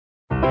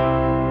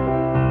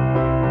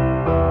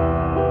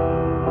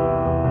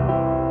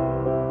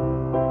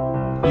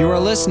are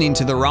listening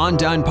to the Ron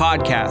Dunn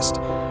Podcast.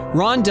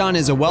 Ron Dunn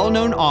is a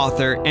well-known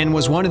author and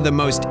was one of the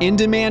most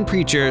in-demand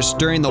preachers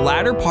during the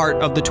latter part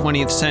of the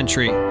 20th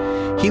century.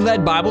 He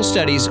led Bible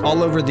studies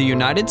all over the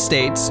United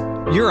States,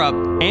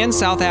 Europe, and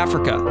South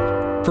Africa.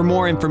 For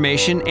more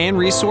information and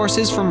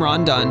resources from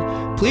Ron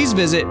Dunn, please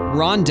visit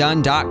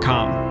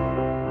rondunn.com.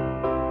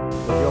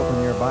 If you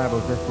open your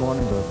Bibles this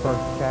morning to the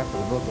first chapter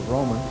of the book of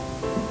Romans,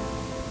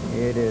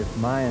 it is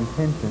my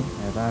intention,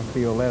 as I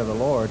feel led of the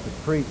Lord, to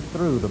preach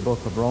through the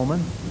book of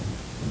Romans.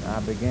 I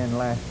began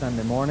last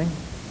Sunday morning,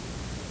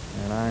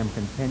 and I am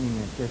continuing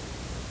it this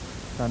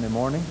Sunday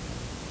morning.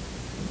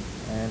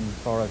 And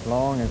for as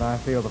long as I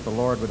feel that the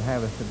Lord would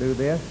have us to do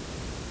this,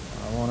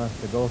 I want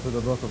us to go through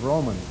the book of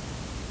Romans.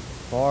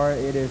 For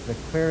it is the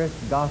clearest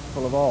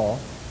gospel of all.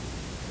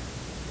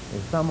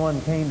 If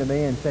someone came to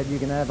me and said, you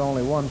can have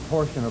only one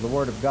portion of the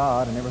Word of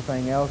God and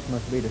everything else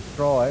must be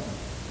destroyed,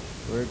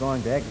 we're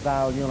going to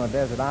exile you on a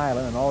desert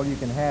island, and all you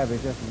can have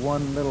is just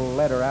one little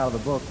letter out of the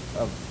book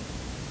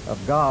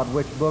of God,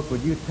 which book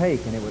would you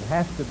take? And it would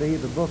have to be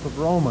the book of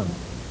Romans.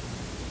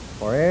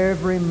 For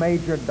every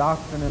major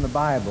doctrine in the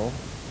Bible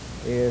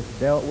is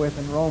dealt with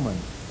in Romans.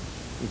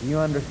 If you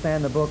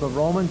understand the book of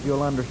Romans,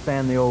 you'll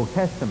understand the Old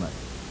Testament,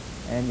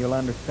 and you'll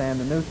understand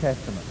the New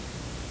Testament.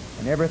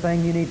 And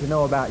everything you need to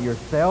know about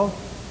yourself,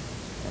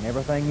 and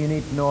everything you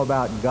need to know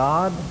about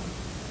God,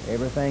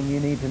 everything you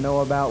need to know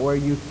about where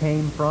you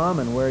came from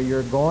and where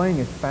you're going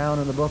is found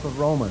in the book of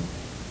Romans.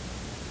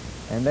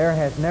 And there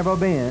has never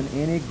been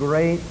any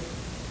great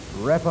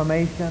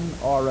reformation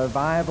or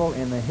revival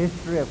in the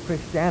history of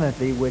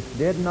Christianity which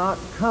did not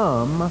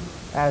come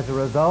as a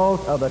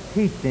result of the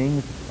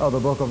teachings of the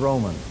book of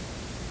Romans.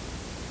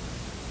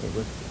 It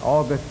was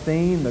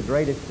Augustine, the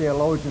greatest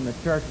theologian the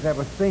church has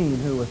ever seen,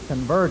 who was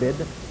converted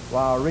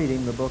while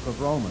reading the book of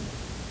Romans.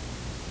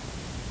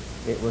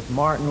 It was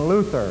Martin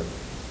Luther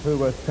who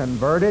was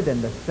converted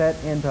and to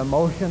set into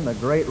motion the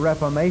Great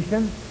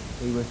Reformation.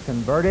 He was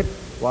converted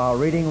while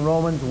reading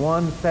Romans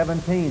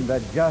 1:17,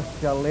 the just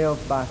shall live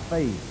by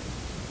faith.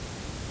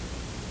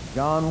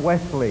 John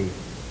Wesley,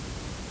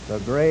 the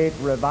great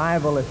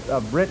revivalist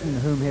of Britain,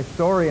 whom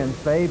historians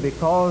say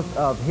because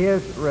of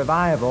his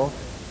revival,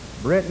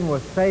 Britain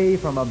was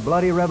saved from a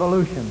bloody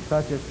revolution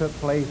such as took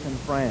place in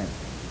France.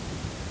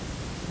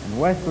 And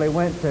Wesley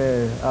went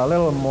to a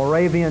little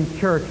Moravian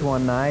church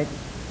one night,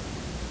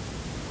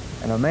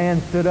 and a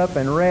man stood up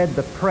and read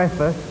the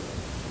preface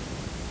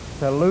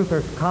to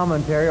Luther's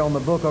commentary on the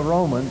book of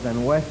Romans,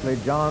 and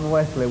John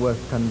Wesley was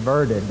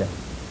converted.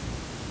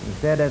 He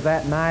said as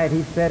that night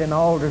he sat in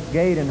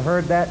Aldersgate and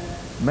heard that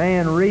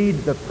man read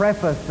the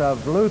preface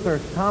of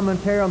Luther's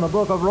commentary on the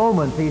book of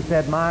Romans, he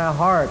said, my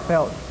heart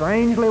felt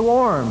strangely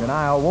warmed, and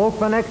I awoke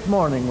the next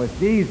morning with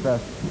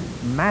Jesus,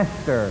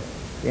 Master,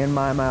 in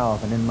my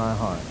mouth and in my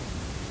heart.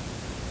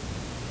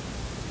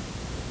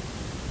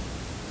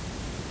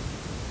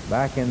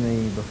 Back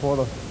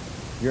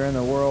during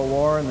the World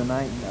War in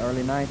the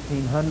early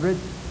 1900s,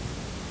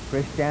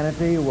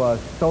 Christianity was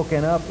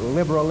soaking up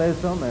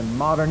liberalism and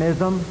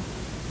modernism,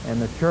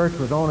 and the church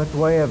was on its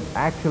way of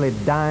actually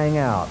dying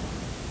out.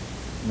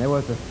 And there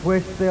was a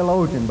Swiss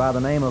theologian by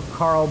the name of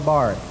Karl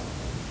Barth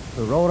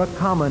who wrote a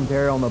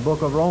commentary on the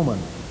book of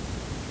Romans.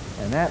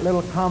 And that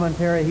little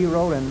commentary he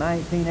wrote in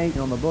 1980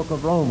 on the book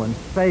of Romans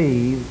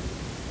saved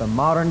the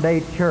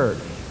modern-day church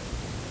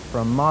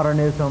from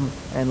modernism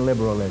and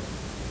liberalism.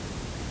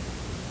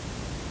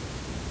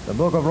 The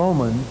book of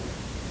Romans,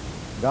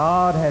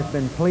 God has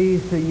been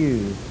pleased to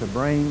use to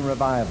bring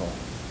revival,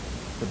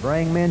 to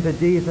bring men to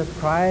Jesus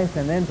Christ,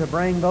 and then to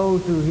bring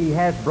those who He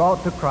has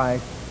brought to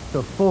Christ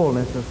to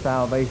fullness of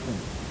salvation.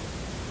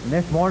 And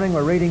this morning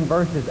we're reading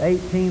verses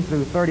 18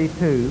 through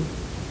 32,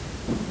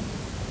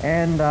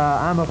 and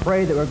I'm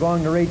afraid that we're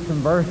going to read some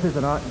verses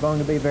that aren't going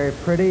to be very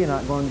pretty and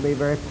not going to be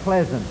very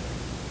pleasant.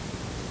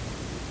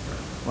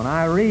 When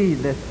I read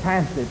this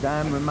passage,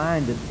 I'm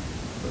reminded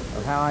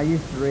of how I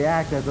used to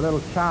react as a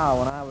little child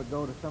when I would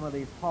go to some of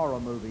these horror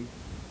movies.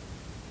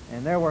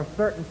 And there were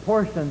certain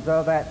portions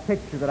of that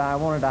picture that I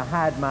wanted to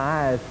hide my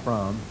eyes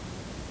from.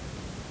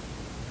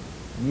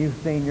 And you've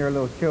seen your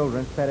little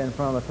children sit in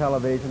front of the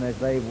television as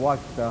they've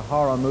watched a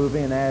horror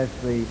movie, and as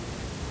the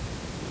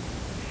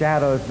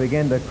shadows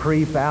begin to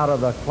creep out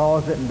of the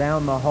closet and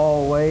down the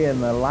hallway,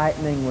 and the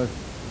lightning was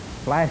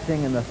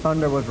flashing and the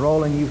thunder was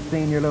rolling, you've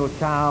seen your little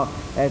child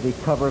as he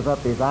covers up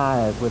his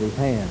eyes with his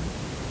hands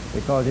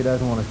because he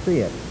doesn't want to see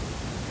it.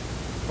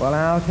 Well,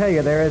 I'll tell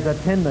you, there is a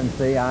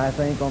tendency, I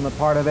think, on the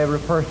part of every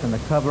person to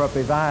cover up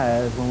his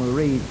eyes when we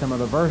read some of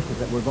the verses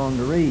that we're going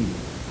to read.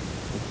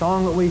 The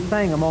song that we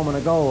sang a moment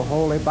ago,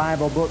 Holy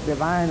Bible Book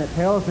Divine, that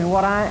tells me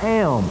what I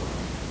am.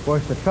 Of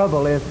course, the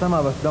trouble is some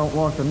of us don't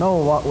want to know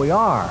what we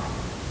are.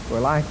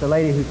 We're like the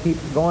lady who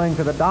keeps going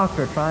to the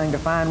doctor trying to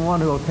find one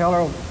who will tell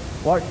her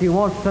what she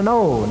wants to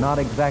know, not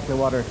exactly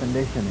what her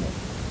condition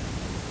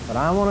is. But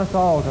I want us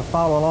all to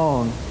follow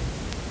along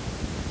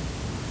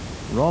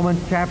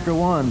Romans chapter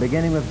 1,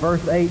 beginning with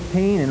verse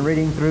 18 and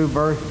reading through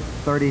verse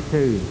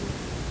 32.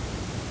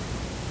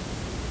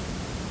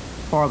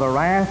 For the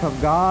wrath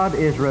of God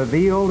is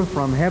revealed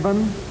from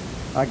heaven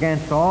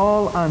against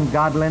all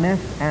ungodliness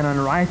and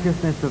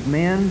unrighteousness of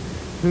men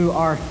who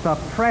are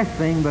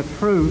suppressing the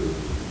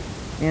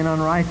truth in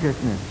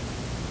unrighteousness.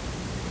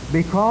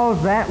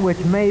 Because that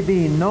which may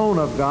be known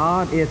of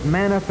God is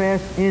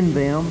manifest in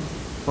them,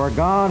 for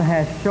God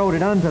hath showed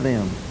it unto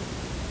them.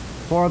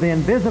 For the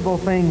invisible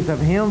things of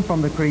him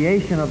from the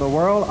creation of the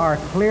world are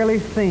clearly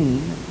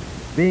seen,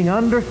 being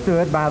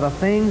understood by the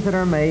things that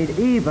are made,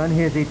 even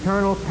his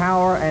eternal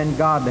power and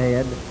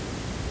Godhead,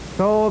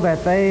 so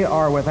that they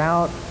are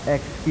without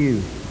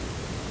excuse.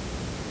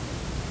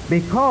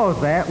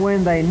 Because that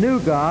when they knew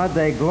God,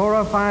 they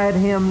glorified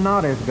him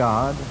not as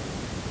God,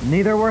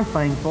 neither were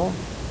thankful,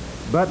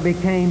 but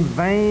became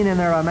vain in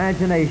their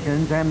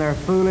imaginations, and their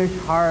foolish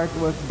heart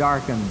was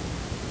darkened.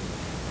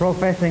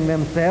 Professing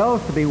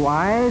themselves to be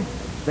wise,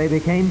 they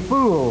became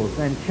fools,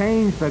 and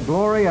changed the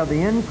glory of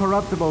the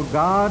incorruptible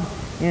God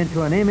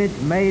into an image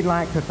made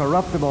like to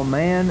corruptible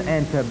man,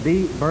 and to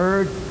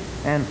birds,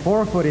 and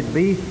four-footed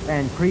beasts,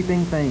 and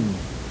creeping things.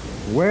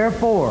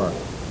 Wherefore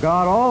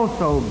God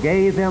also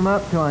gave them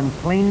up to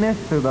uncleanness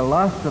through the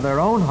lust of their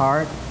own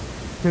hearts,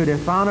 to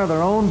dishonor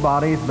their own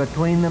bodies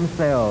between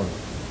themselves,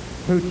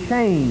 to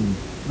change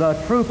the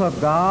truth of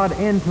God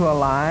into a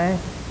lie,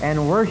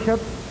 and worship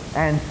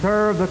and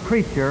serve the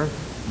creature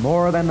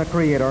more than the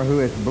Creator, who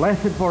is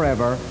blessed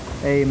forever.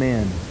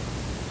 Amen.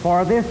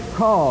 For this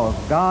cause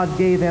God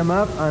gave them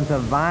up unto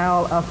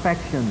vile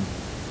affections,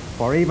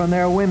 for even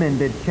their women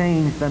did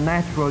change the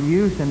natural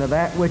use into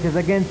that which is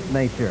against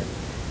nature.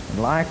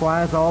 And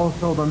likewise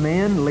also the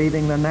men,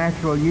 leaving the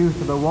natural use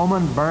of the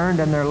woman, burned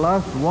in their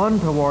lust one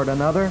toward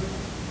another,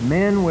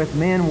 men with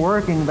men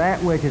working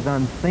that which is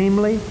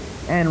unseemly,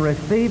 and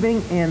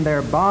receiving in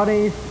their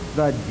bodies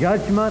the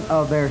judgment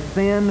of their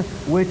sin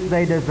which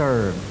they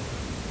deserved.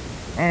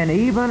 And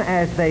even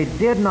as they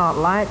did not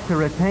like to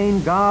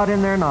retain God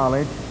in their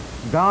knowledge,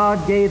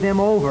 God gave them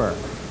over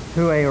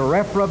to a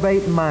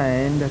reprobate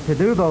mind to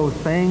do those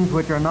things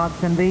which are not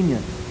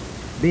convenient,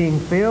 being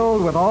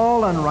filled with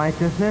all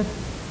unrighteousness,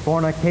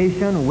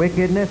 fornication,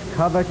 wickedness,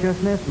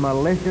 covetousness,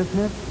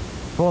 maliciousness,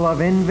 full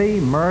of envy,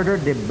 murder,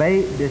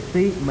 debate,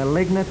 deceit,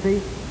 malignity,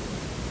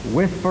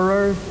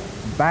 whisperers,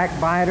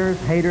 backbiters,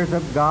 haters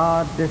of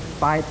God,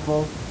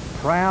 despiteful,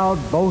 proud,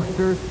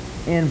 boasters,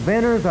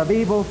 inventors of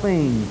evil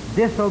things,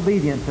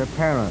 disobedient to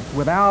parents,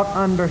 without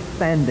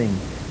understanding,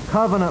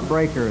 covenant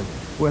breakers,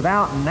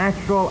 without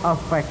natural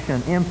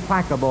affection,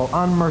 implacable,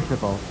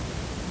 unmerciful,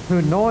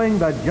 who knowing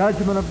the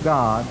judgment of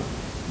God,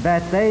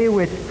 that they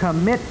which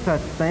commit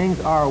such things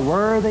are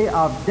worthy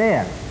of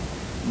death,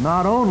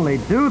 not only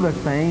do the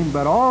same,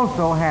 but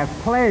also have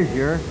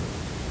pleasure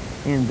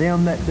in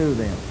them that do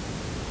them.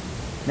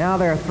 Now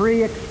there are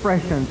three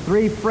expressions,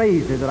 three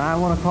phrases that I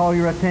want to call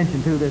your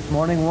attention to this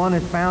morning. One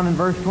is found in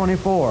verse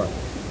 24.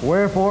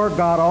 Wherefore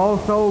God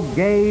also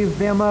gave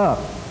them up.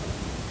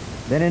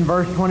 Then in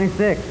verse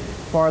 26,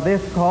 for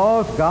this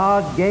cause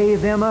God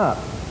gave them up.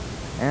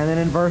 And then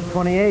in verse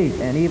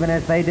 28, and even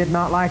as they did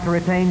not like to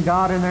retain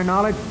God in their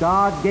knowledge,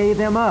 God gave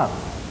them up.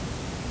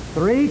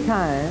 Three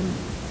times,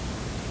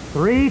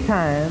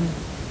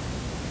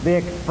 the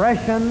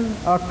expression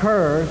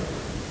occurs,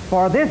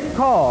 for this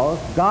cause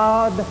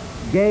God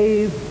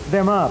gave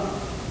them up.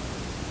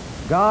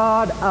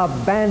 God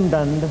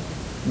abandoned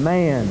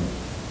man.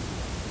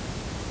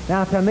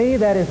 Now to me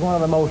that is one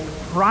of the most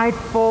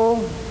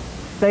frightful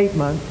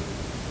statements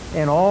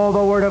in all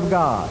the Word of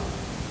God.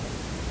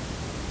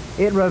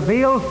 It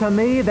reveals to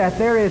me that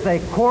there is a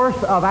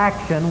course of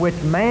action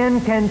which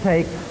man can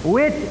take,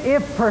 which,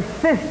 if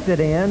persisted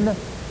in,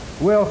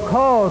 will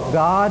cause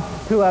God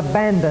to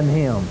abandon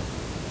him.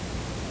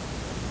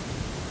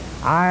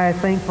 I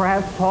think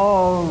perhaps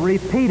Paul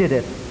repeated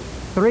it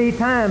 3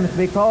 times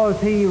because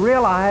he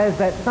realized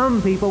that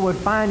some people would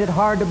find it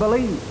hard to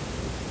believe.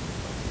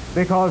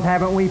 Because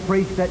haven't we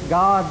preached that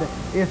God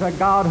is a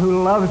God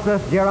who loves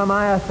us,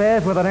 Jeremiah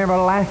says, with an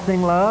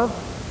everlasting love?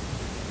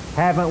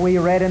 Haven't we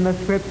read in the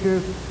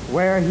Scriptures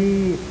where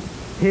He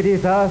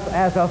pities us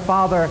as a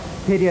father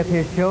pitieth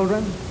his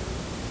children?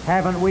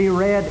 Haven't we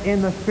read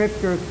in the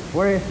Scriptures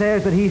where it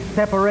says that He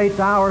separates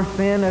our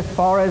sin as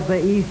far as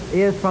the east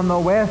is from the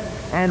west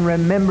and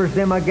remembers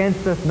them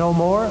against us no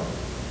more?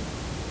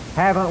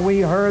 Haven't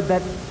we heard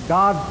that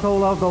God so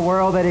loved the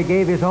world that He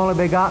gave His only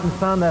begotten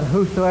Son, that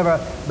whosoever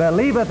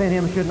believeth in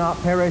Him should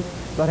not perish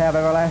but have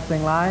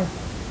everlasting life?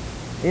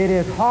 It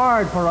is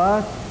hard for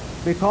us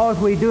because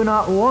we do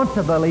not want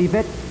to believe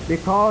it,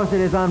 because it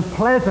is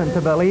unpleasant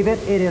to believe it.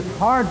 It is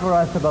hard for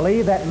us to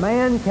believe that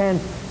man can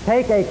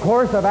take a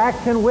course of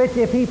action which,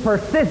 if he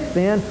persists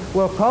in,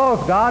 will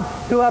cause God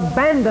to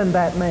abandon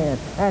that man.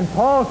 And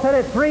Paul said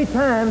it 3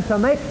 times to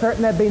make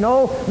certain there be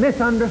no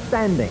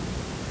misunderstanding.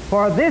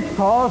 For this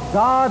cause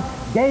God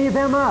gave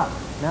them up.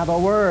 Now the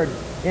word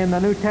in the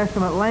New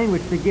Testament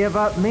language, to give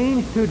up,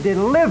 means to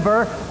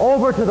deliver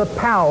over to the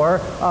power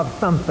of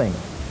something.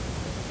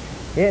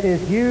 It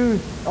is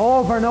used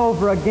over and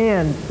over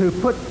again to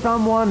put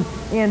someone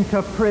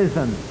into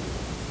prison.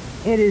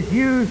 It is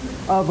used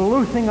of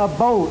loosing a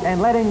boat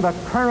and letting the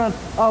current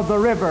of the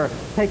river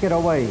take it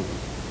away.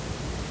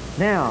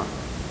 Now,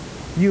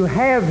 You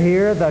have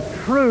here the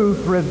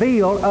truth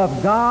revealed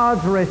of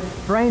God's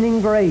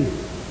restraining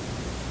grace.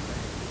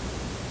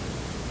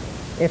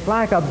 It's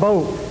like a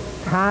boat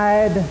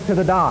tied to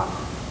the dock,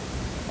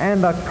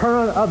 and the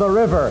current of the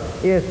river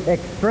is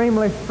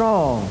extremely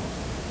strong.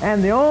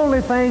 And the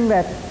only thing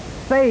that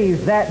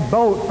saves that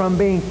boat from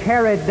being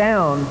carried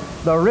down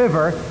the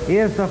river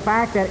is the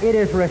fact that it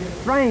is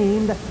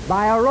restrained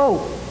by a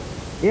rope.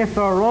 If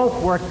the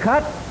rope were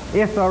cut,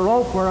 if the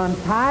rope were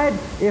untied,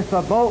 if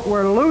the boat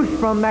were loose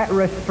from that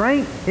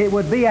restraint, it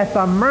would be at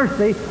the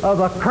mercy of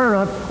the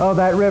current of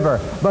that river.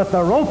 But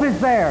the rope is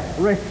there,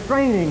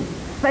 restraining,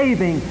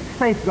 saving,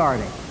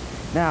 safeguarding.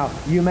 Now,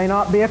 you may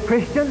not be a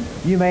Christian.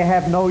 You may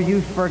have no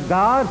use for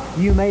God.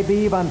 You may be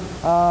even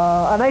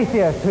an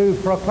atheist who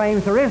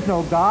proclaims there is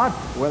no God.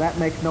 Well, that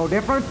makes no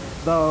difference.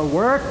 The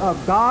work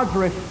of God's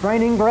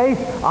restraining grace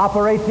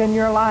operates in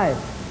your life.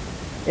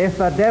 If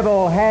the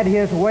devil had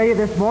his way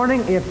this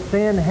morning, if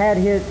sin had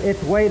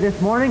its way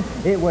this morning,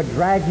 it would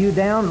drag you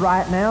down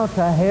right now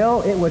to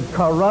hell. It would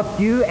corrupt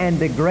you and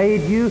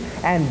degrade you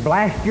and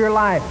blast your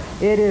life.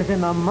 It is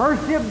in the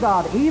mercy of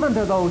God, even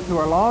to those who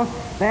are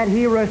lost, that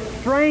He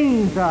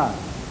restrains us.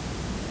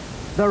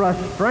 The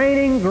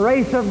restraining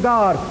grace of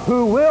God,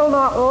 who will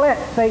not let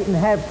Satan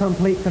have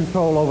complete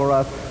control over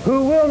us,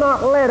 who will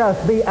not let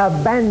us be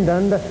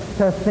abandoned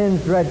to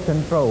sin's dread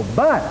control.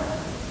 But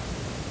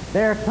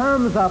there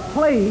comes a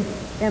place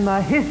in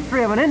the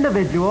history of an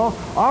individual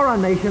or a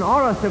nation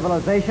or a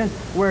civilization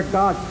where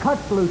God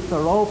cuts loose the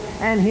rope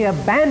and He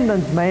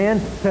abandons man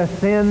to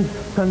sin's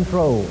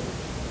control.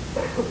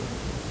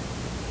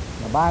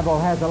 The Bible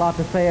has a lot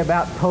to say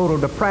about total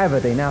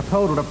depravity. Now,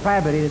 total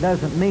depravity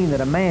doesn't mean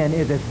that a man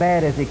is as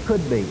bad as he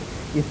could be.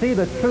 You see,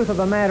 the truth of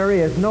the matter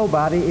is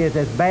nobody is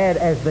as bad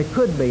as they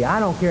could be. I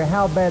don't care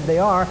how bad they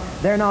are,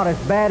 they're not as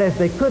bad as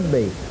they could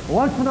be.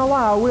 Once in a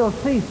while, we'll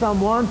see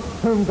someone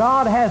whom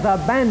God has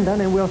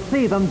abandoned, and we'll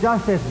see them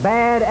just as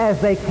bad as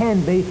they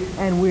can be,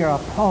 and we are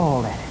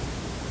appalled at it.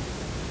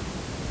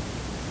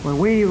 When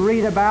we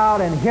read about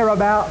and hear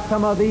about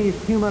some of these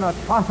human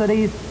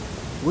atrocities,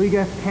 we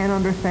just can't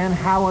understand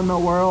how in the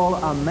world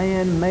a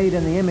man made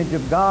in the image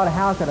of God,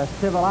 how could a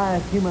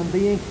civilized human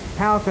being,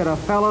 how could a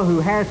fellow who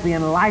has the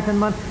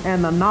enlightenment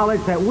and the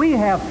knowledge that we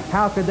have,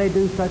 how could they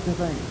do such a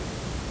thing?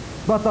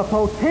 But the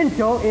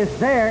potential is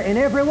there in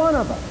every one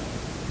of us.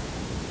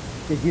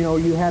 Did you know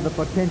you have the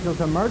potential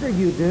to murder?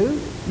 You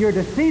do. You're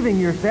deceiving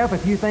yourself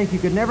if you think you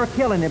could never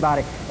kill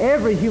anybody.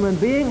 Every human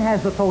being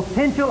has the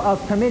potential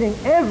of committing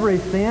every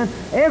sin,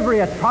 every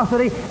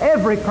atrocity,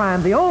 every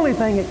crime. The only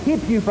thing that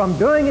keeps you from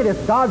doing it is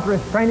God's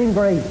restraining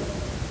grace.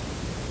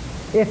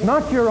 It's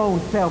not your own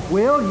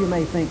self-will, you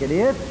may think it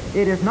is.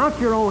 It is not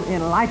your own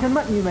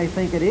enlightenment, you may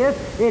think it is.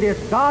 It is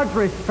God's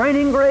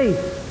restraining grace.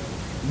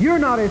 You're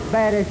not as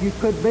bad as you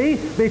could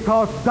be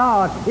because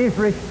God is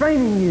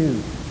restraining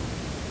you.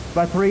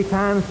 But 3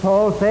 times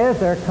Paul says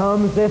there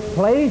comes this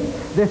place,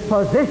 this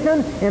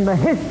position in the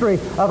history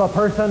of a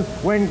person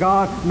when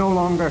God no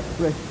longer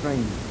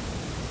restrains.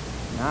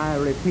 I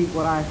repeat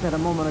what I said a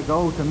moment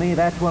ago. To me,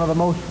 that's one of the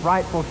most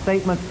frightful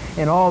statements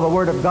in all the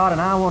Word of God, and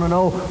I want to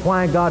know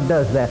why God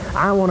does that.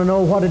 I want to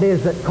know what it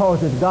is that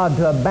causes God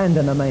to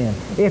abandon a man.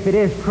 If it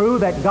is true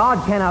that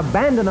God can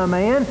abandon a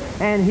man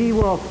and he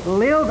will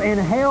live in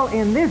hell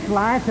in this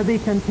life to be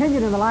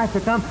continued in the life to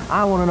come,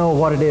 I want to know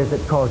what it is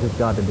that causes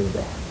God to do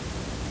that.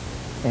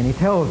 And He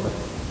tells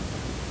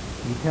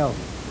us. He tells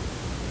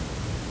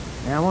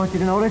us. Now I want you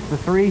to notice the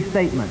 3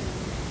 statements.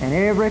 And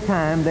every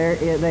time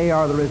they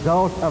are the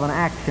result of an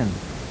action.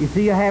 You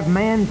see, you have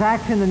man's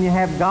action and you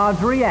have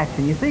God's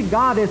reaction. You see,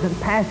 God isn't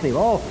passive.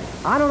 Oh,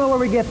 I don't know where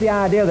we get the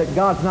idea that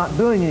God's not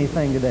doing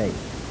anything today.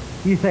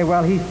 You say,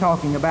 well, He's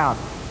talking about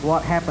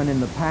what happened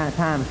in the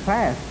times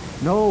past.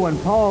 No, when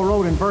Paul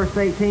wrote in verse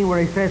 18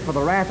 where he says, for the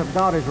wrath of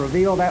God is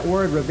revealed, that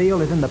word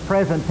revealed is in the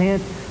present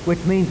tense,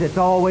 which means it's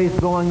always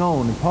going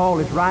on. And Paul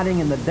is writing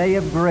in the day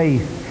of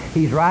grace.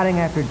 He's writing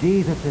after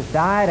Jesus has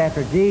died,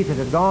 after Jesus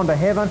has gone to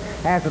heaven,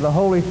 after the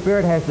Holy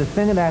Spirit has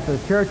descended, after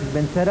the church has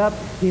been set up.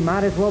 He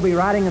might as well be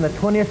writing in the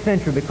 20th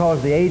century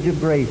because the age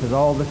of grace is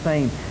all the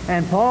same.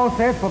 And Paul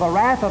says, for the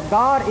wrath of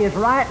God is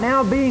right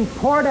now being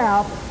poured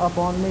out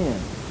upon men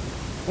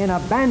in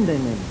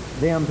abandoning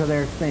them to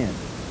their sin.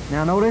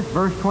 Now notice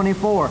verse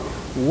 24.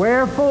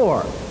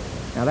 Wherefore?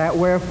 Now that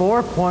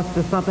wherefore points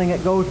to something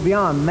that goes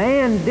beyond.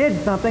 Man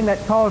did something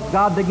that caused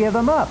God to give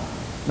them up.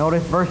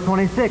 Notice verse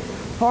 26.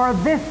 For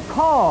this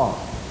cause.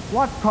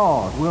 What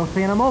cause? We'll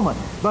see in a moment.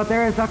 But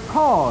there is a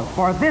cause.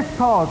 For this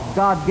cause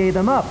God gave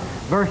them up.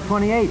 Verse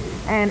 28.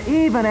 And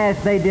even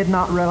as they did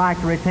not like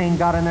to retain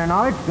God in their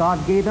knowledge,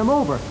 God gave them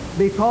over.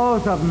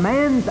 Because of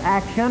man's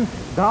action,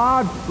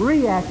 God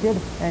reacted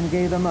and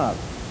gave them up.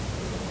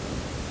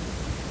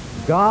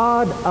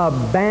 God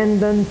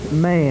abandons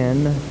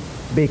man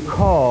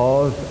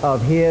because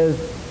of his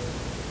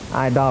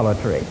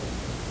idolatry.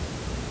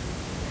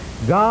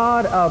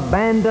 God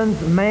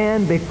abandons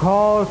man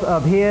because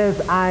of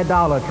his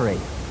idolatry.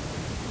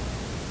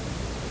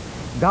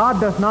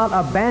 God does not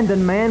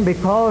abandon man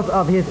because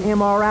of his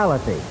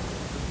immorality.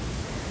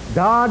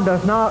 God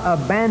does not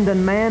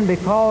abandon man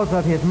because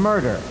of his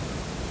murder.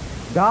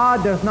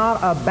 God does not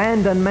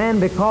abandon man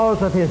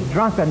because of his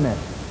drunkenness.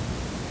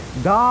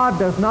 God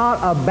does not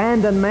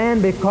abandon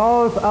man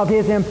because of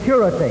his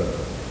impurity.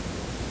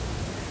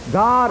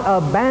 God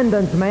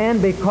abandons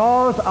man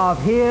because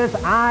of his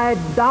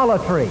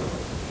idolatry.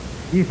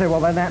 You say, well,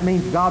 then that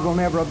means God will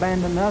never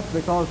abandon us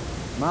because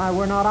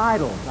we're not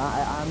idols.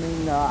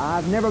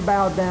 I've never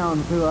bowed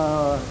down to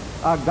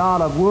a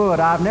god of wood.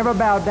 I've never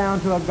bowed down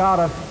to a god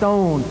of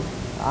stone.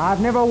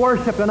 I've never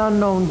worshiped an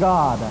unknown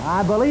God.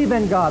 I believe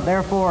in God,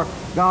 therefore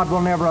God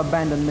will never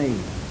abandon me.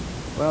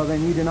 Well,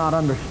 then you do not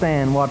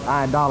understand what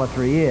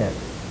idolatry is.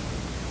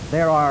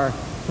 There are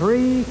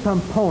three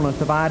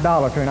components of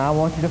idolatry, and I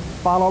want you to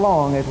follow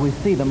along as we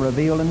see them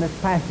revealed in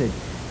this passage.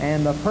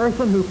 And the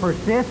person who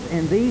persists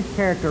in these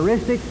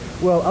characteristics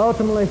will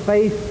ultimately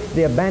face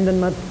the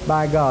abandonment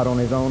by God on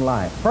his own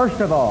life. First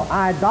of all,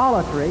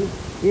 idolatry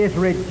is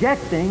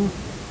rejecting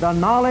the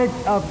knowledge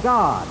of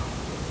God.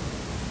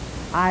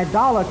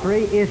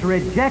 Idolatry is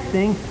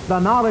rejecting the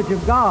knowledge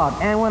of God.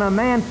 And when a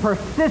man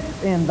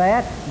persists in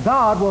that,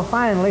 God will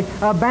finally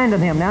abandon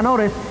him. Now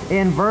notice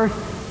in verse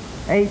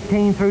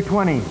 18 through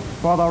 20.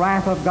 For the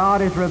wrath of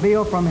God is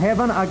revealed from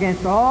heaven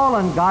against all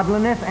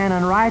ungodliness and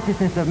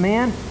unrighteousness of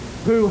men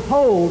who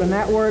hold, and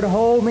that word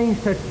hold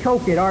means to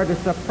choke it or to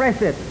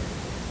suppress it.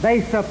 They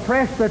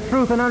suppress the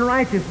truth in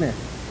unrighteousness.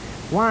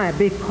 Why?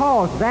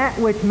 Because that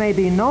which may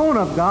be known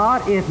of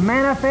God is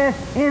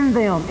manifest in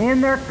them,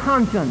 in their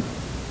conscience.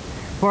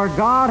 For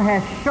God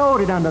hath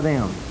showed it unto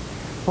them.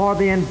 For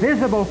the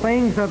invisible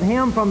things of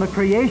him from the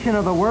creation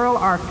of the world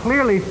are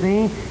clearly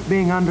seen,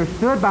 being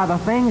understood by the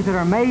things that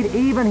are made,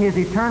 even his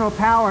eternal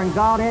power and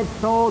Godhead,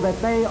 so that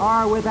they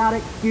are without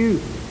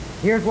excuse.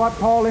 Here's what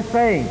Paul is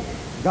saying.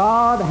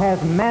 God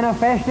has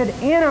manifested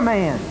in a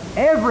man,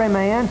 every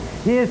man,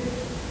 his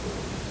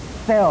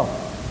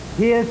self,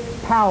 his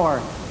power,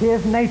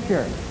 his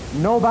nature.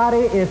 Nobody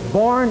is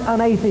born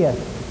an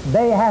atheist.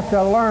 They have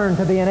to learn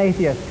to be an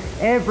atheist.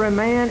 Every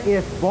man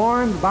is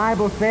born, the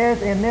Bible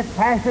says in this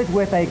passage,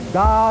 with a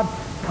God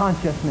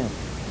consciousness.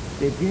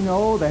 Did you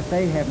know that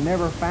they have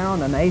never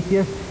found an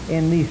atheist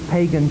in these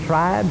pagan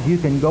tribes? You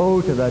can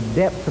go to the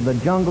depths of the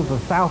jungles of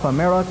South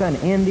America and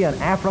India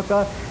and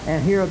Africa,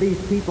 and here are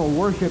these people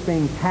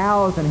worshiping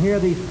cows, and here are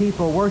these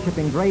people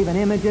worshiping graven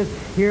images.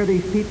 Here are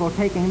these people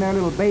taking their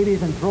little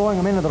babies and throwing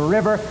them into the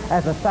river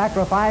as a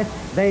sacrifice.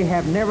 They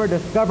have never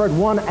discovered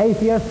one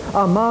atheist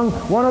among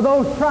one of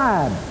those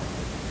tribes.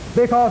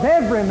 Because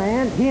every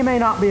man, he may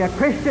not be a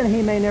Christian,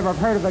 he may never have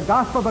heard of the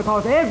gospel,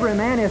 because every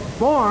man is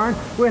born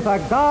with a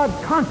God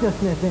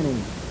consciousness in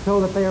him, so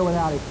that they are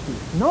without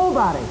excuse.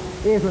 Nobody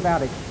is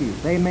without excuse.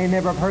 They may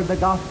never have heard the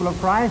gospel of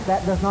Christ.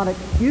 That does not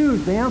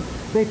excuse them,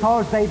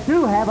 because they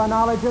do have a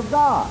knowledge of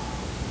God.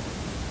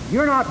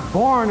 You're not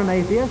born an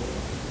atheist.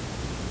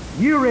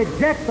 You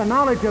reject the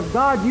knowledge of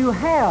God you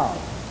have,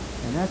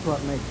 and that's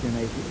what makes you an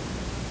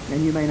atheist.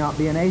 And you may not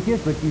be an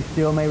atheist, but you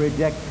still may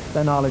reject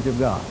the knowledge of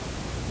God.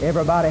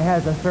 Everybody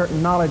has a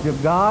certain knowledge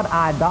of God.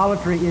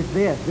 Idolatry is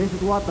this. This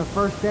is what the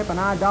first step in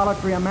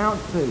idolatry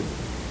amounts to.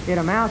 It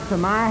amounts to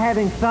my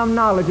having some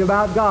knowledge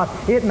about God.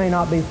 It may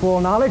not be full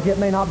knowledge. It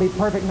may not be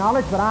perfect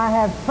knowledge, but I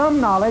have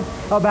some knowledge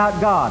about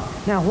God.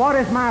 Now, what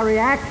is my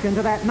reaction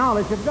to that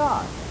knowledge of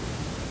God?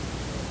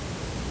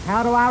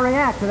 How do I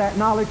react to that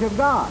knowledge of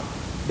God?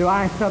 Do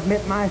I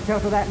submit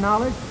myself to that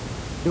knowledge?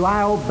 Do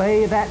I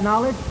obey that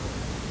knowledge?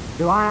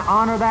 Do I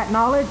honor that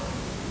knowledge?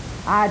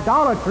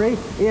 Idolatry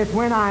is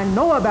when I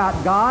know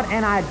about God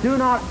and I do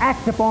not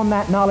act upon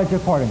that knowledge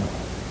accordingly.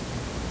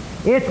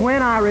 It's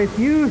when I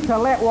refuse to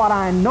let what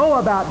I know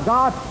about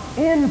God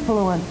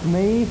influence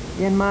me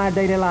in my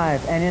daily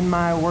life and in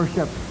my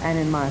worship and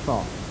in my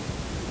thoughts.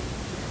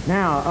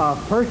 Now,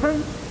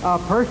 a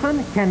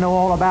person can know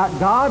all about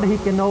God. He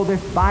can know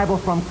this Bible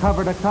from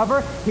cover to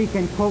cover. He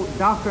can quote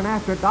doctrine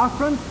after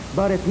doctrine,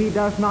 but if he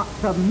does not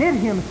submit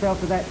himself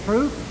to that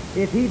truth,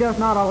 if he does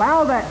not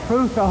allow that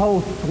truth to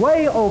hold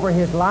sway over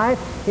his life,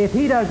 if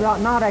he does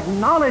not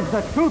acknowledge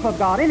the truth of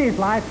God in his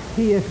life,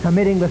 he is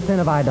committing the sin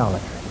of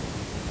idolatry.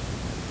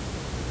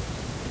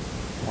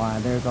 Why,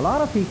 there's a lot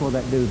of people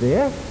that do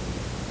this,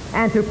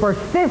 and to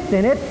persist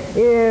in it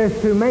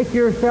is to make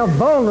yourself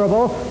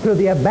vulnerable to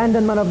the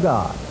abandonment of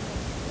God.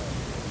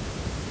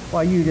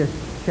 Well, you just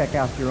check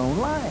out your own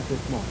life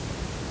this morning.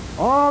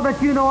 All that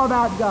you know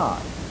about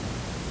God.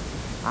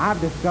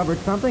 I've discovered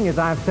something, as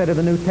I've said in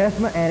the New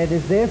Testament, and it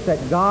is this,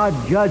 that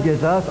God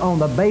judges us on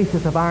the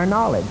basis of our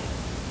knowledge.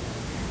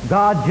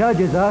 God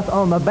judges us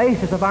on the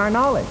basis of our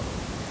knowledge.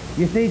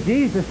 You see,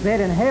 Jesus said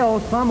in hell,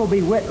 some will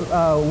be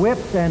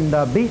whipped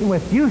and beaten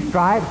with few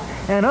stripes,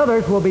 and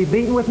others will be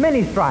beaten with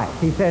many stripes.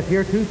 He says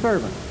here, two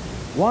servants.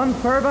 One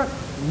servant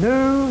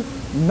knew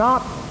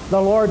not the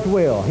Lord's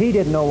will. He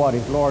didn't know what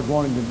his Lord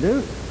wanted to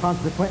do.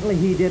 Consequently,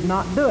 he did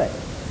not do it.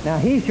 Now,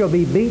 he shall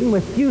be beaten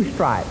with few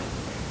stripes.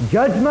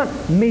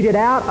 Judgment meted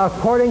out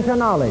according to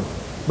knowledge.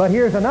 But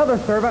here's another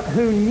servant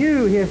who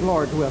knew his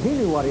Lord's will. He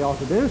knew what he ought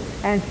to do,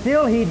 and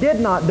still he did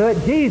not do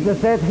it.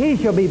 Jesus says he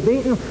shall be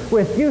beaten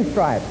with few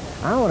stripes.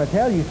 I want to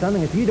tell you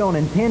something. If you don't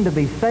intend to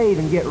be saved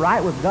and get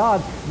right with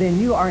God, then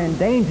you are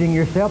endangering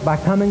yourself by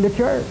coming to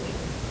church.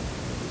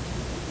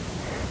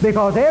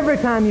 Because every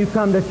time you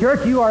come to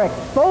church, you are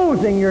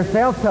exposing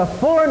yourself to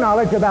fuller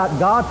knowledge about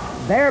God,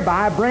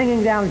 thereby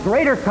bringing down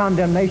greater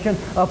condemnation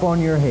upon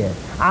your head.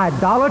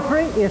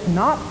 Idolatry is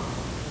not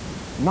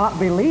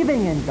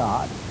believing in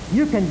God.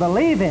 You can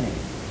believe in Him.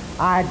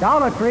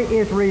 Idolatry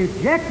is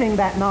rejecting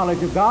that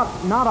knowledge of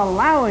God, not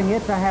allowing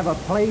it to have a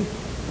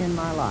place in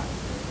my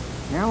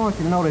life. Now I want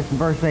you to notice in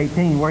verse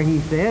 18 where he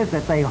says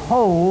that they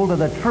hold to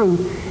the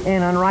truth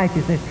in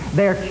unrighteousness.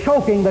 They're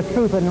choking the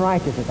truth in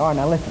righteousness. All right,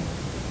 now listen.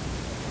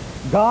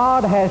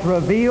 God has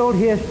revealed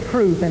His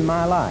truth in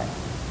my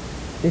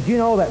life. Did you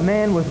know that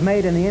man was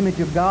made in the image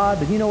of God?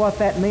 Did you know what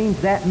that means?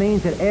 That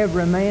means that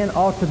every man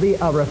ought to be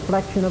a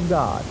reflection of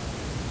God.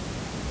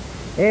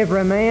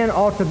 Every man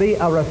ought to be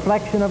a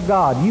reflection of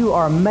God. You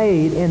are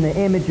made in the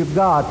image of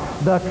God.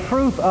 The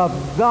truth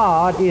of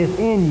God is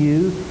in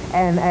you,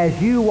 and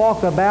as you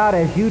walk about,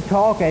 as you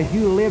talk, as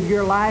you live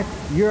your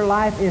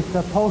life is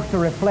supposed to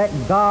reflect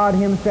God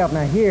Himself.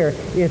 Now here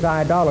is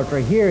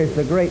idolatry. Here is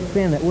the great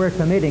sin that we're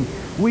committing.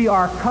 We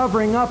are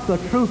covering up the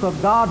truth of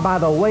God by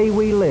the way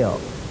we live.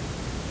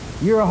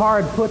 You're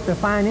hard put to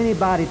find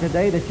anybody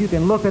today that you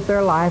can look at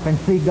their life and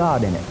see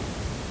God in it,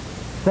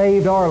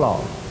 saved or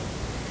lost.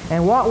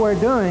 And what we're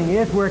doing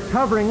is we're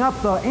covering up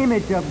the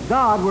image of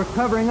God. We're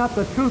covering up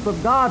the truth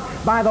of God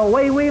by the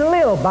way we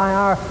live, by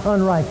our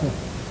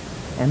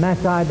unrighteousness. And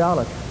that's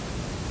idolatry.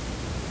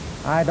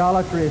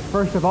 Idolatry is,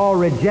 first of all,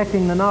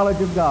 rejecting the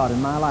knowledge of God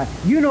in my life.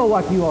 You know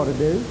what you ought to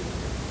do.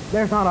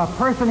 There's not a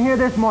person here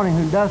this morning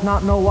who does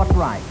not know what's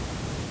right.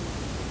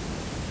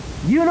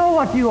 You know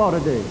what you ought to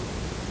do.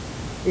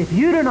 If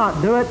you do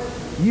not do it,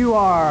 you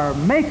are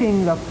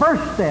making the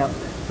first step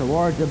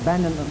towards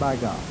abandonment by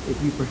God, if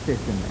you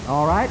persist in that.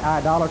 All right?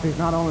 Idolatry is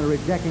not only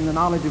rejecting the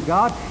knowledge of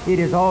God, it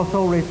is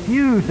also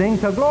refusing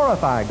to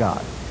glorify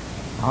God.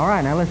 All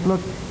right, now let's look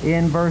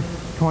in verse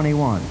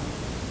 21.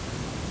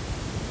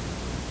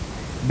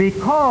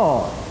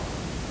 Because,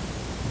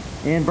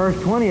 in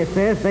verse 20 it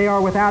says, they are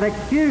without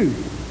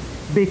excuse.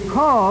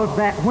 Because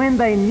that when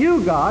they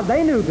knew God,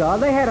 they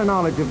had a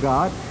knowledge of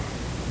God,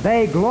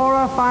 they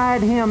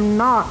glorified Him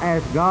not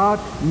as God,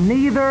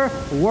 neither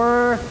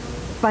were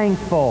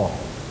thankful.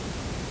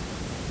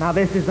 Now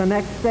this is the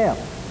next step.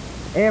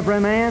 Every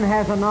man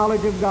has a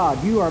knowledge of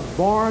God. You are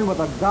born with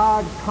a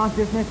God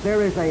consciousness.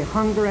 There is a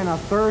hunger and a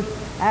thirst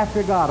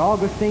after God.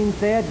 Augustine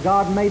said,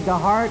 God made the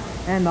heart,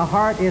 and the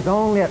heart is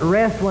only at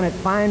rest when it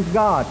finds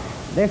God.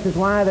 This is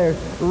why there's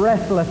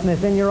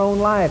restlessness in your own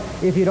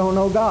life if you don't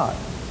know God.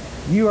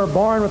 You are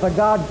born with a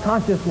God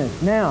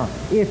consciousness. Now,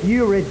 if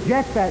you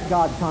reject that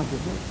God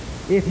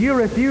consciousness, if you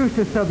refuse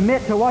to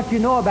submit to what you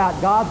know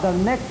about God, the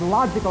next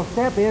logical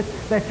step is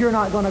that you're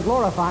not going to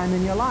glorify Him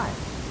in your life.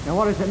 Now,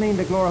 what does it mean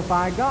to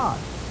glorify God?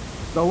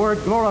 The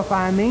word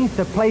glorify means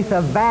to place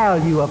a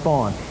value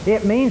upon.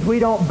 It means we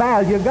don't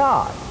value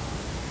God.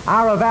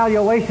 Our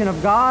evaluation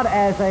of God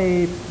as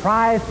a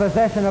prized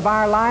possession of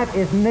our life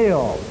is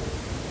nil.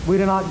 We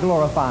do not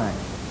glorify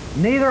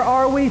Him. Neither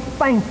are we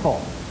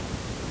thankful.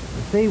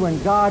 You see,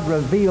 when God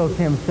reveals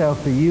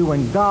Himself to you,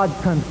 when God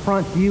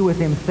confronts you with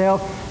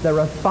Himself, the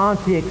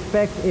response He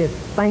expects is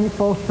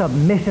thankful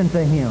submission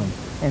to Him.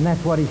 And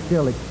that's what He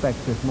still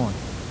expects this morning.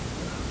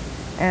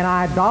 And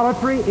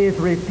idolatry is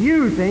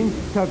refusing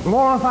to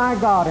glorify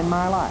God in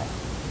my life.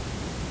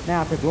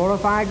 Now, to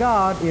glorify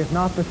God is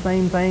not the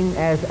same thing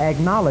as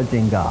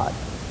acknowledging God.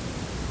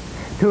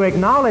 To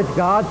acknowledge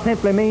God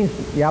simply means,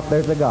 yep,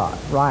 there's a God.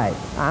 Right.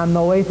 I'm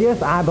no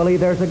atheist. I believe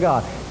there's a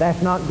God.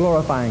 That's not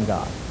glorifying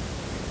God.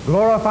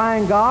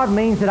 Glorifying God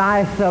means that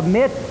I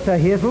submit to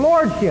His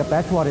lordship.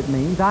 That's what it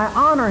means. I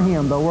honor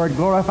Him. The word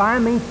glorify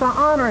means to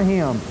honor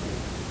Him,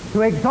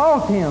 to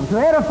exalt Him, to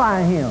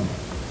edify Him.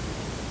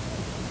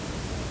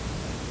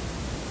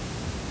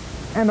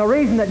 And the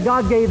reason that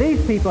God gave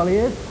these people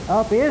is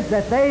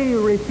that they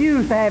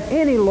refuse to have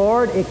any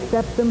Lord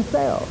except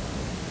themselves.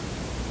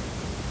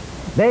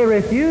 They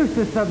refuse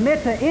to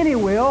submit to any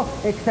will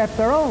except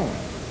their own.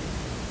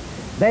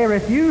 They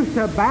refuse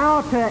to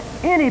bow to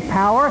any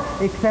power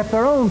except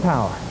their own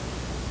power.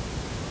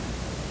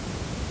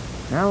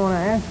 Now I want to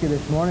ask you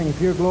this morning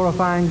if you're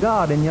glorifying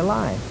God in your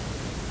life.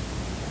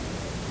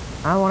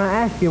 I want to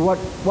ask you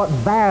what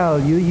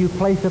value you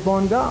place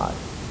upon God.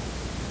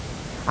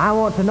 I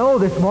want to know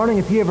this morning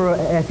if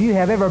you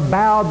have ever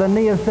bowed the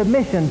knee of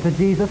submission to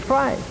Jesus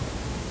Christ.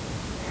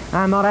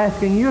 I'm not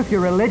asking you if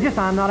you're religious.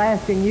 I'm not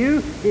asking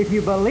you if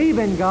you believe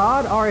in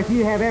God or if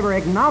you have ever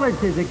acknowledged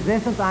His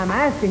existence. I'm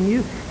asking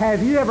you,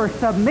 have you ever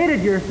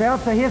submitted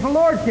yourself to His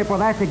lordship? Well,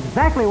 that's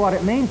exactly what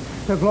it means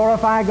to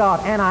glorify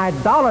God. And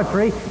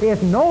idolatry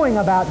is knowing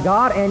about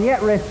God and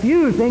yet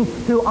refusing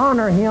to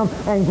honor Him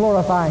and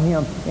glorify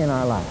Him in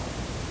our life.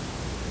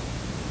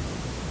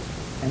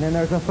 And then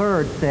there's a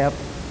third step.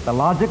 The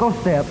logical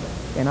step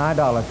in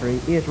idolatry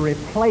is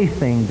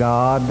replacing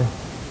God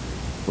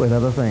with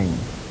other things.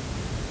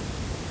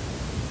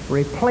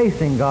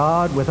 replacing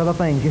God with other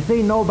things. You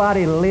see,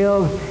 nobody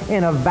lives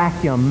in a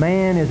vacuum.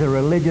 Man is a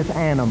religious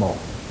animal.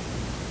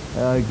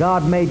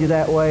 God made you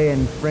that way,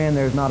 and friend,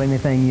 there's not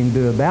anything you can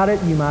do about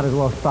it. You might as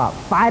well stop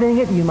fighting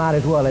it. You might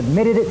as well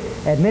admit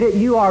it.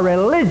 You are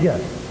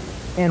religious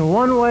in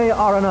one way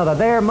or another.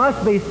 There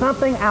must be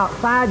something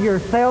outside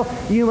yourself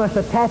you must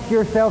attach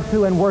yourself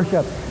to and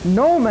worship.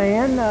 No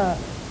man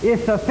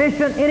is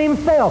sufficient in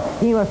himself.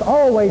 He must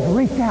always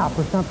reach out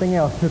for something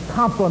else to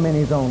complement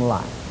his own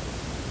life.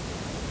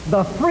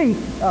 The freak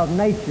of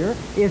nature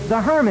is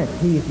the hermit.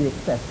 He is the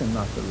exception,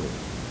 not the rule.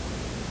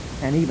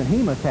 And even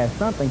he must have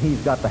something.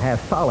 He's got to have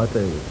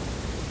solitude.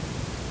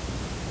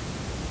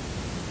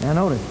 Now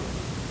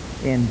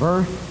notice, in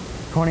verse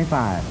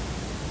 25,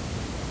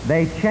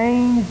 they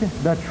changed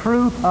the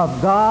truth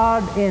of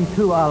God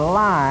into a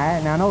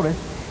lie, now notice,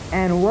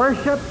 and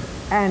worshiped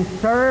and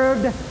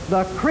served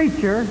the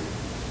creature,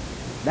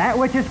 that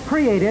which is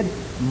created,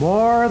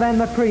 more than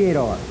the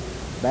Creator.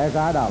 There's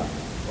idolatry.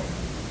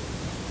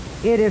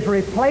 It is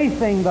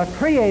replacing the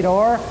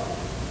Creator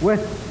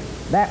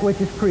with that which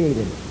is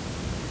created.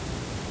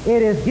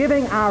 It is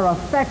giving our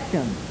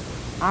affection,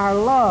 our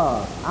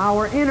love,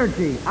 our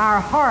energy, our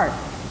heart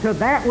to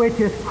that which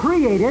is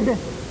created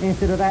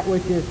instead of that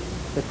which is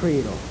the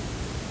Creator.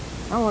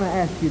 I want to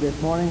ask you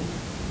this morning,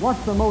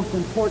 what's the most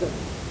important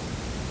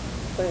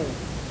thing?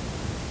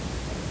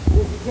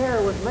 This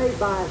chair was made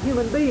by a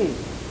human being.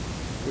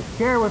 This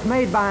chair was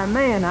made by a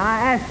man. Now,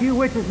 I ask you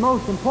which is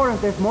most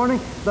important this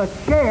morning, the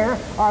chair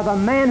or the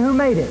man who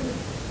made it?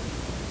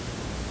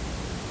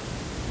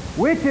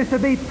 Which is to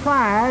be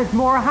prized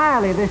more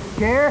highly, this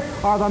chair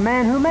or the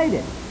man who made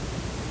it?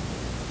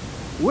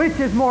 Which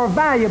is more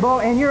valuable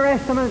in your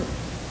estimate,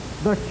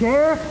 the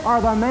chair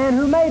or the man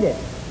who made it?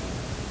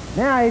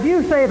 Now, if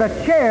you say the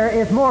chair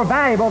is more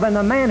valuable than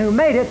the man who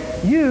made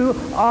it, you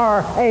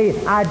are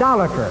an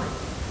idolater.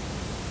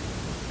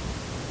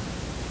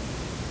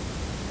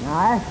 Now,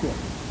 I ask you,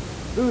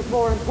 who's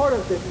more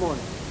important this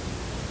morning?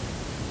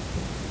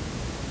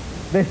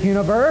 This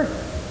universe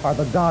or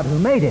the God who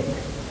made it?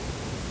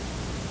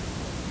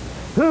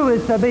 Who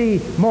is to be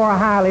more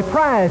highly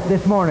prized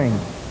this morning?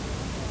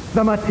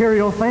 The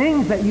material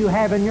things that you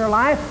have in your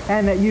life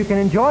and that you can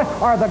enjoy,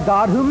 or the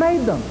God who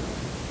made them?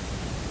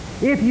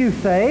 If you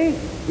say,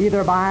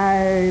 either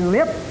by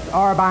lips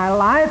or by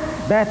life,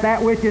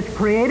 that which is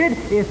created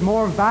is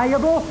more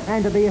valuable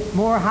and to be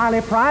more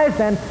highly prized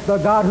than the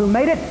God who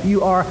made it,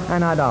 you are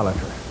an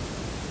idolater.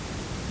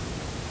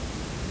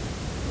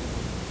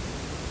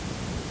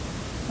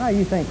 Now,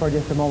 you think for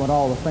just a moment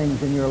all the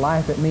things in your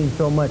life that mean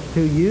so much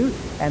to you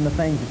and the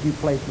things that you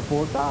place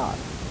before God.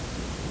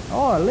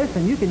 Oh,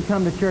 listen, you can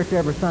come to church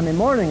every Sunday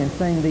morning and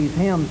sing these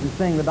hymns and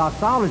sing the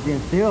doxology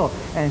and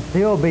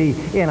still be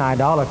in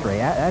idolatry.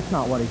 That's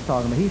not what he's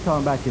talking about. He's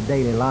talking about your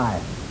daily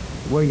life,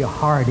 where your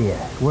heart is.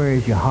 Where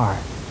is your heart?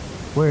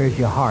 Where is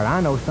your heart?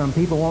 I know some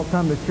people won't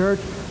come to church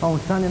on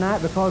Sunday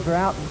night because they're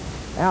out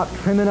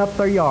trimming up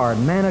their yard,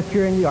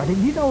 manicuring the yard. Did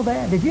you know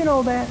that? Did you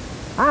know that?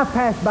 I've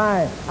passed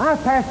by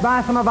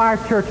some of our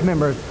church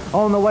members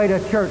on the way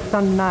to church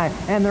Sunday night,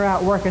 and they're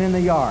out working in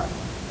the yard.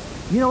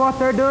 You know what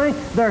they're doing?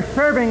 They're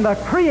serving the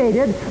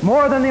created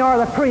more than they are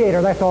the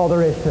Creator. That's all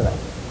there is to it.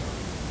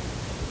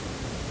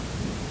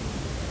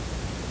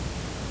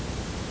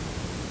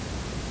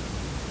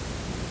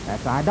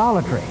 That's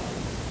idolatry.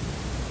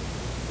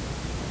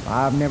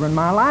 I've never in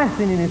my life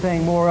seen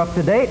anything more up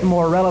to date and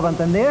more relevant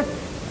than this.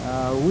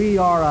 We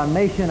are a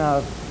nation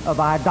of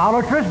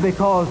idolaters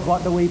because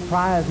what do we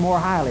prize more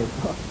highly?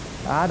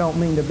 I don't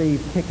mean to be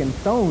kicking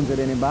stones at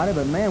anybody,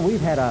 but man, we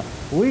had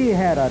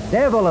a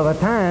devil of a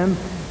time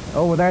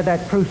over there at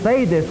that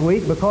crusade this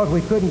week because we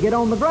couldn't get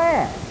on the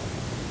grass.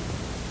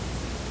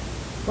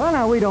 Well,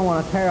 now we don't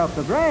want to tear up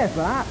the grass,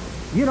 but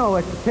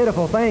it's a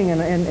pitiful thing,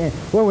 and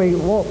when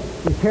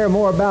we care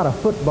more about a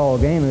football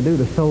game than do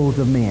the souls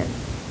of men.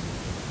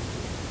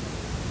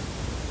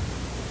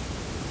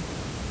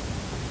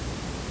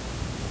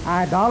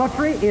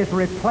 Idolatry is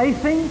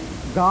replacing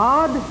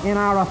God in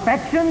our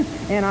affections,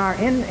 in our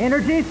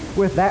energies,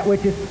 with that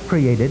which is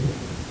created.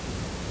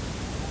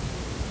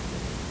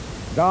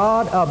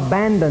 God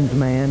abandons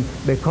man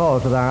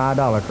because of our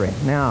idolatry.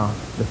 Now,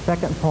 the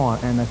second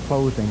point and the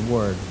closing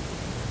word.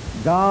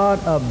 God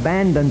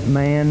abandons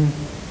man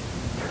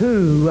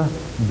to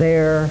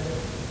their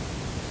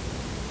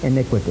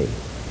iniquity,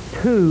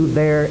 to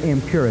their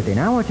impurity.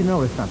 Now, I want you to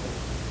notice something.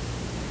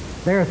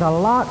 There's a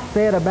lot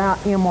said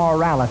about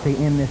immorality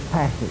in this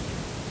passage.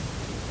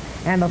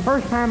 And the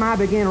first time I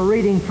began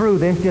reading through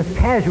this, just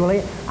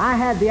casually, I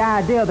had the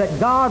idea that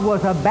God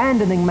was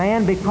abandoning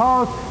man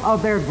because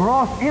of their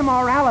gross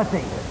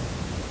immorality.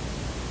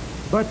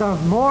 But the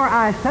more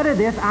I studied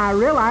this, I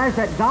realized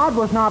that God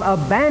was not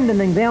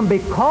abandoning them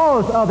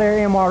because of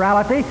their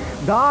immorality.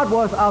 God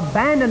was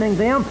abandoning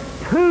them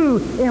to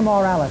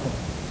immorality.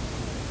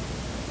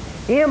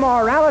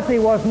 Immorality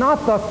was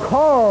not the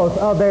cause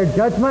of their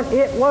judgment,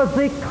 it was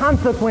the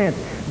consequence.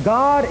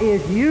 God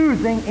is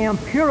using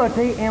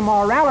impurity,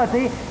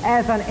 immorality,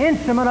 as an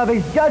instrument of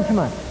His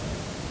judgment.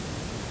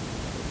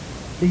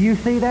 Do you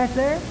see that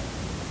there?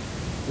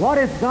 What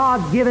is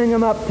God giving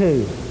them up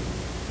to?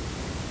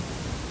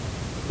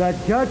 The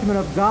judgment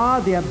of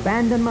God, the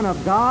abandonment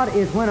of God,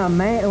 is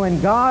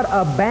when God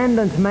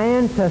abandons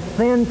man to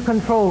sin's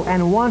control.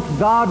 And once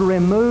God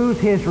removes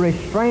His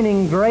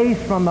restraining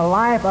grace from the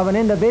life of an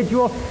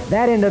individual,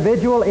 that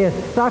individual is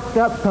sucked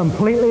up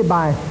completely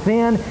by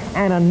sin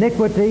and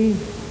iniquity.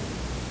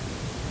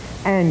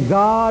 And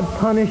God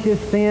punishes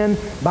sin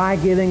by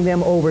giving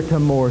them over to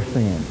more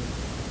sin.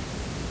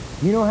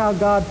 You know how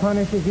God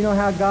punishes? You know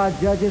how God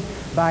judges?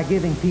 By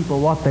giving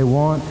people what they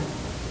want.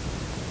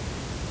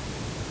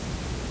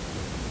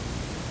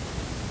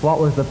 What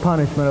was the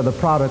punishment of the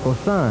prodigal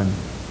son?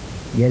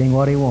 Getting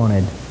what he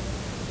wanted.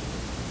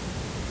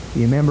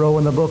 You remember over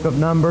in the book of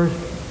Numbers,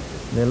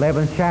 the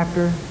 11th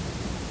chapter?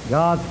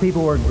 God's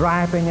people were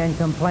griping and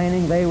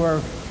complaining. They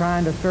were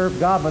trying to serve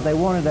God, but they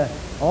wanted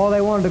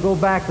to go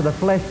back to the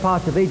flesh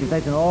pots of Egypt.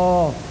 They said,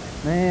 oh,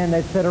 man,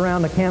 they'd sit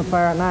around the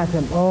campfire at night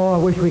and say, oh, I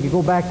wish we could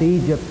go back to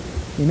Egypt.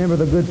 You remember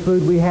the good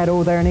food we had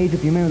over there in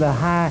Egypt? You remember the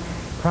high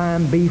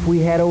prime beef we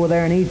had over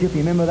there in Egypt? You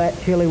remember that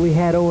chili we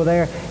had over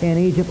there in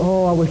Egypt?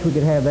 Oh, I wish we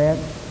could have that.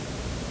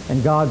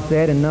 And God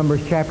said in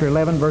Numbers chapter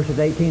 11, verses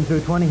 18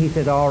 through 20, He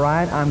said, all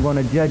right, I'm going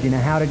to judge you.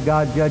 Now, how did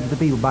God judge the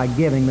people? By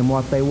giving them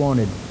what they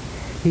wanted.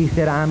 He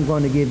said, I'm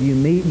going to give you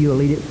meat.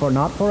 You'll eat it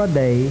not for a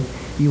day.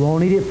 You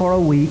won't eat it for a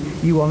week.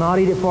 You will not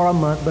eat it for a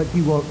month, but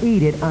you will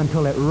eat it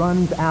until it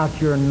runs out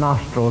your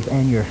nostrils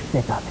and you're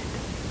sick of it.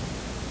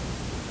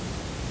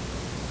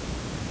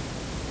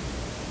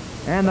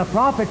 And the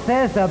prophet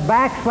says the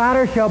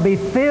backslider shall be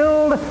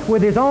filled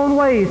with his own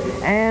ways.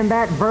 And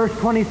that verse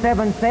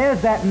 27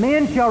 says that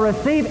men shall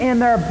receive in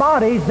their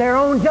bodies their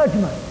own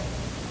judgment.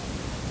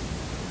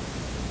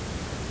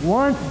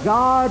 Once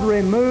God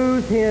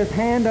removes His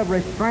hand of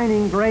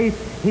restraining grace,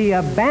 He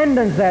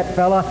abandons that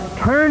fella,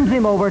 turns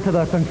him over to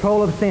the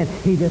control of sin.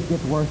 He just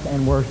gets worse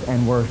and worse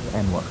and worse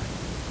and worse.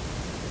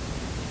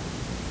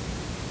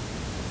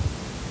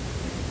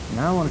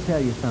 Now I want to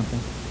tell you something.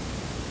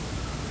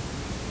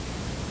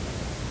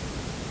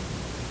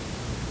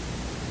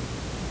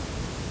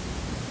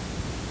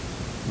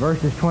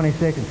 Verses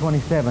 26 and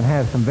 27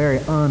 have some very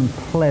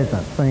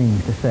unpleasant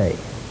things to say.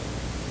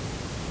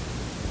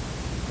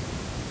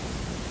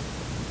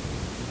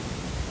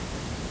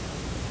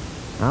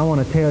 I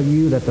want to tell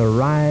you that the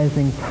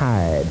rising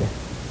tide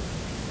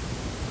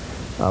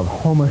of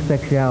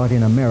homosexuality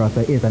in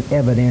America is an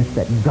evidence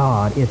that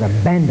God is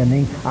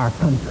abandoning our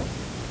country.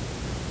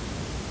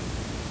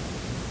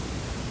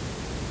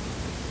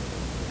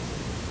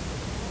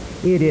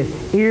 It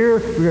is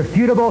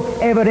irrefutable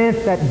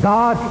evidence that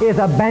God is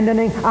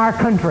abandoning our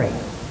country.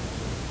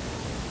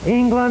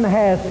 England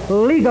has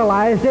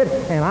legalized it,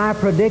 and I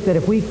predict that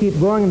if we keep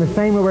going in the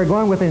same way we're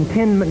going, within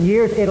 10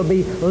 years it'll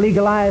be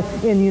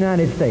legalized in the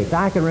United States.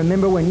 I can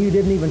remember when you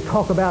didn't even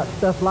talk about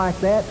stuff like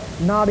that.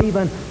 Not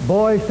even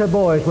boys to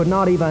boys would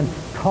not even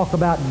talk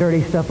about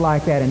dirty stuff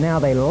like that, and now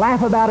they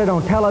laugh about it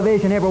on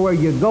television everywhere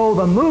you go.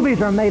 The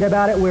movies are made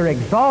about it. We're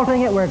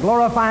exalting it. We're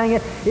glorifying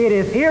it. It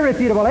is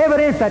irrefutable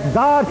evidence that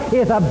God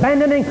is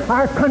abandoning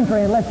our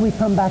country unless we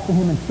come back to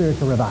Him in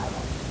spiritual revival.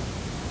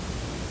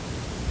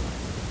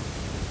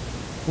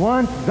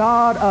 Once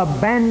God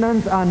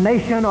abandons a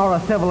nation or a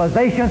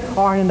civilization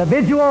or an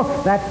individual,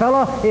 that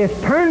fellow is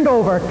turned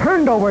over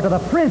to the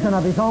prison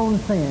of his own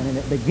sin, and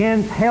it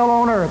begins hell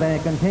on earth, and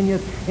it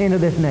continues into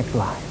this next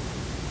life.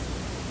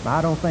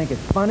 I don't think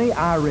it's funny.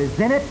 I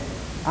resent it.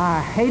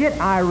 I hate it.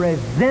 I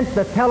resent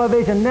the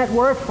television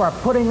networks for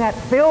putting that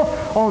filth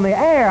on the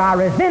air. I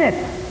resent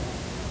it.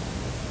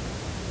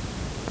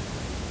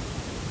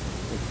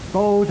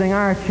 Exposing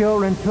our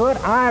children to it.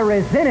 I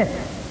resent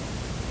it.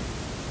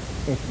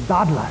 It's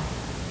godless.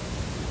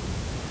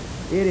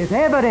 It is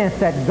evidence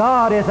that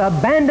God is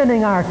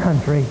abandoning our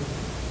country.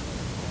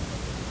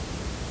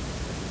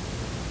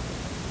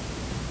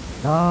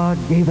 God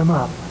gave them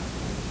up.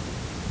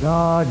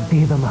 God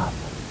gave them up.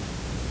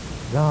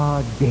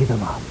 God gave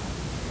them up.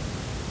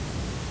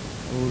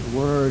 Those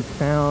words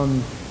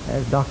sound,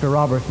 as Dr.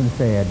 Robertson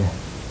said,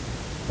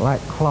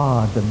 like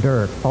clods of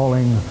dirt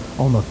falling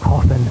on the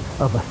coffin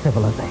of a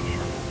civilization.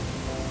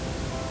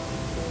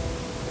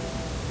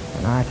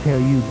 And I tell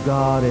you,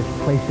 God is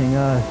placing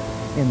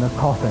us in the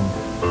coffin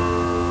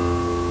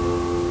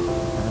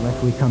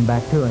unless we come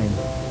back to Him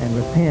and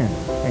repent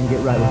and get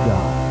right with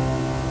God.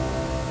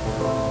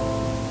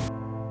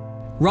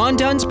 Ron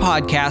Dunn's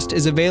podcast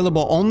is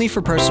available only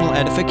for personal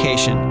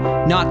edification,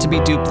 not to be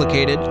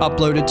duplicated,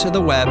 uploaded to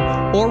the web,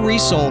 or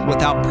resold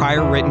without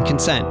prior written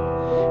consent.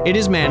 It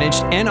is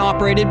managed and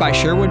operated by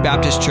Sherwood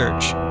Baptist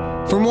Church.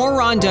 For more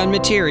Ron Dunn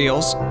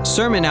materials,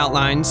 sermon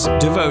outlines,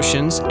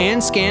 devotions,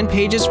 and scanned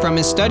pages from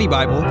his study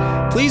Bible,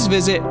 please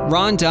visit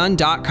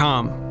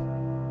rondunn.com.